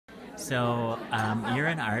So you're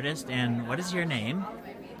an artist, and what is your name?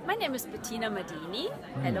 My name is Bettina Madini.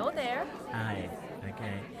 Hello there. Hi.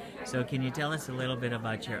 Okay. So can you tell us a little bit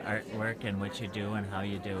about your artwork and what you do and how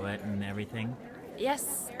you do it and everything?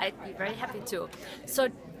 Yes, I'd be very happy to. So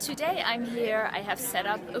today I'm here, I have set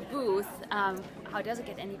up a booth, how does it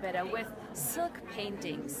get any better, with silk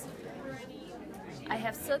paintings. I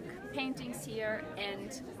have silk paintings here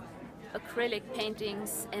and acrylic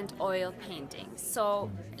paintings and oil paintings.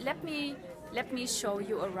 So let me show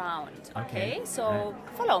you around. Okay? So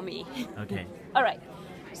follow me. Okay. All right.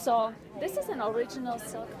 So this is an original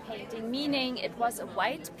silk painting, meaning it was a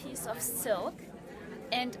white piece of silk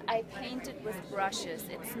and I painted with brushes.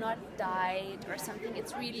 It's not dyed or something,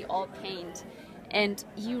 it's really all paint. And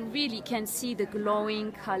you really can see the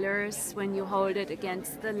glowing colors when you hold it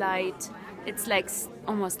against the light. It's like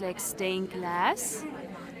almost like stained glass.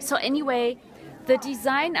 So anyway, the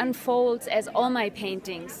design unfolds as all my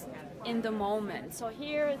paintings in the moment. So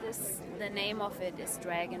here, the name of it is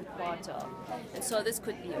Dragon Portal. And so this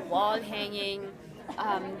could be a wall hanging,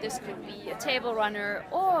 this could be a table runner,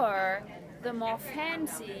 or the more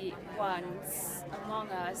fancy ones among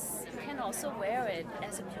us can also wear it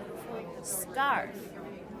as a beautiful scarf.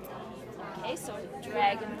 Okay, so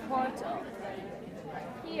Dragon Portal.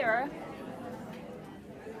 Here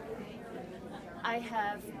I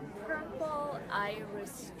have Purple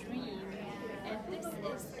Iris Dream, and this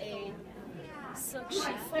is a silk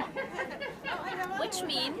chiffon, which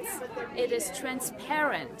means it is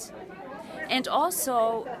transparent. And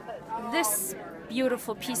also, this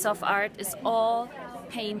beautiful piece of art is all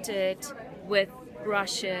painted with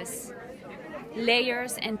brushes,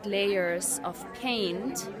 layers and layers of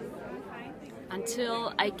paint,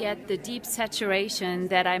 until I get the deep saturation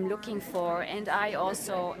that I'm looking for. And I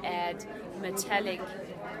also add metallic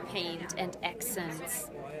paint and accents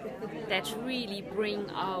that really bring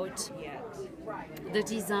out the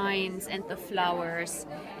designs and the flowers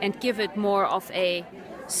and give it more of a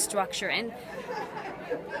structure. And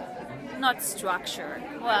not structure,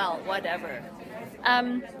 well, whatever.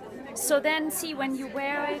 So then, see, when you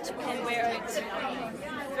wear it, you can wear it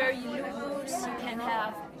very loose, you can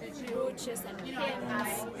have brooches and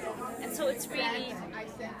pins, and so it's really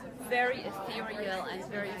very ethereal and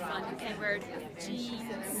very fun. You can wear it with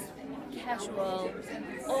jeans, casual,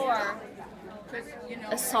 or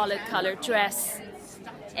a solid colored dress,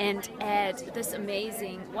 and add this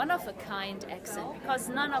amazing one-of-a-kind accent, because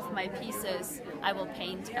none of my pieces I will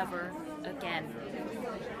paint ever again.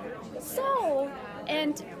 So,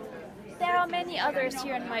 and there are many others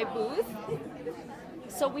here in my booth.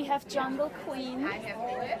 So we have Jungle Queen,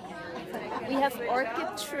 we have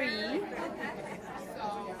Orchid Tree,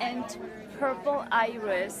 and Purple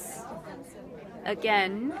Iris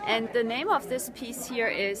again. And the name of this piece here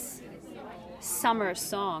is Summer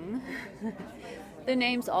Song. The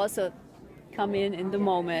names also come in the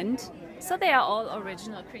moment. So they are all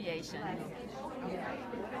original creation.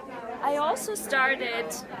 I also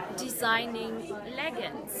started designing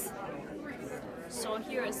leggings. So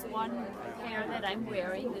here is one pair that I'm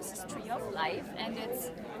wearing. This is Tree of Life, and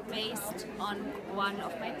it's based on one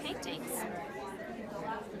of my paintings.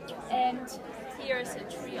 And here's a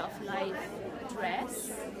Tree of Life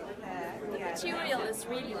dress. The material is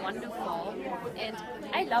really wonderful, and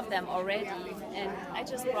I love them already, and I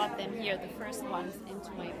just brought them here, the first ones,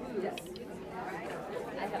 into my booth.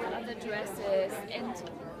 I have other dresses and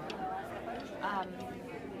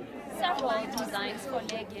several designs for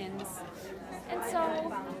leggings. And so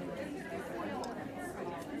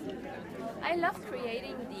I love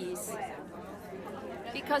creating these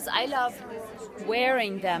because I love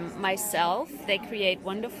wearing them myself. They create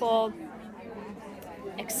wonderful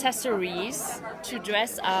accessories to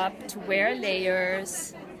dress up, to wear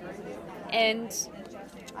layers, and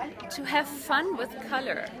to have fun with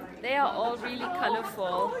color. They are all really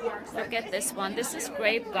colorful. Look at this one. This is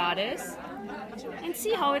Grape Goddess. And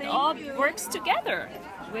see how it all works together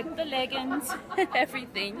with the leggings and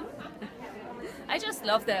everything. I just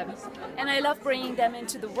love them. And I love bringing them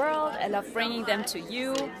into the world. I love bringing them to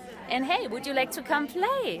you. And hey, would you like to come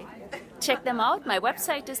play? Check them out. My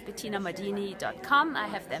website is bettinamadini.com. I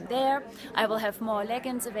have them there. I will have more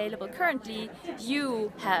leggings available currently.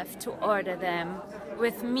 You have to order them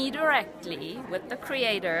with me directly, with the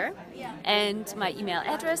creator. And my email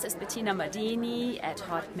address is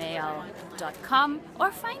bettinamadini@hotmail.com,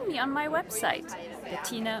 or find me on my website,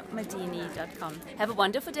 bettinamadini.com. Have a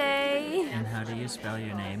wonderful day. And how do you spell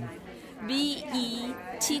your name?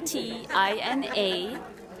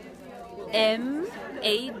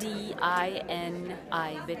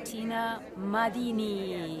 Bettina, Bettina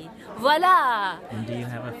Madini. Voila! And do you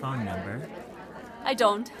have a phone number? I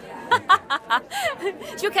don't.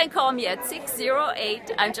 You can call me at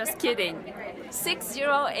 608, I'm just kidding,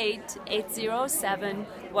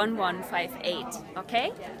 608-807-1158,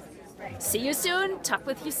 okay? See you soon, talk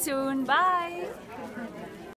with you soon, bye!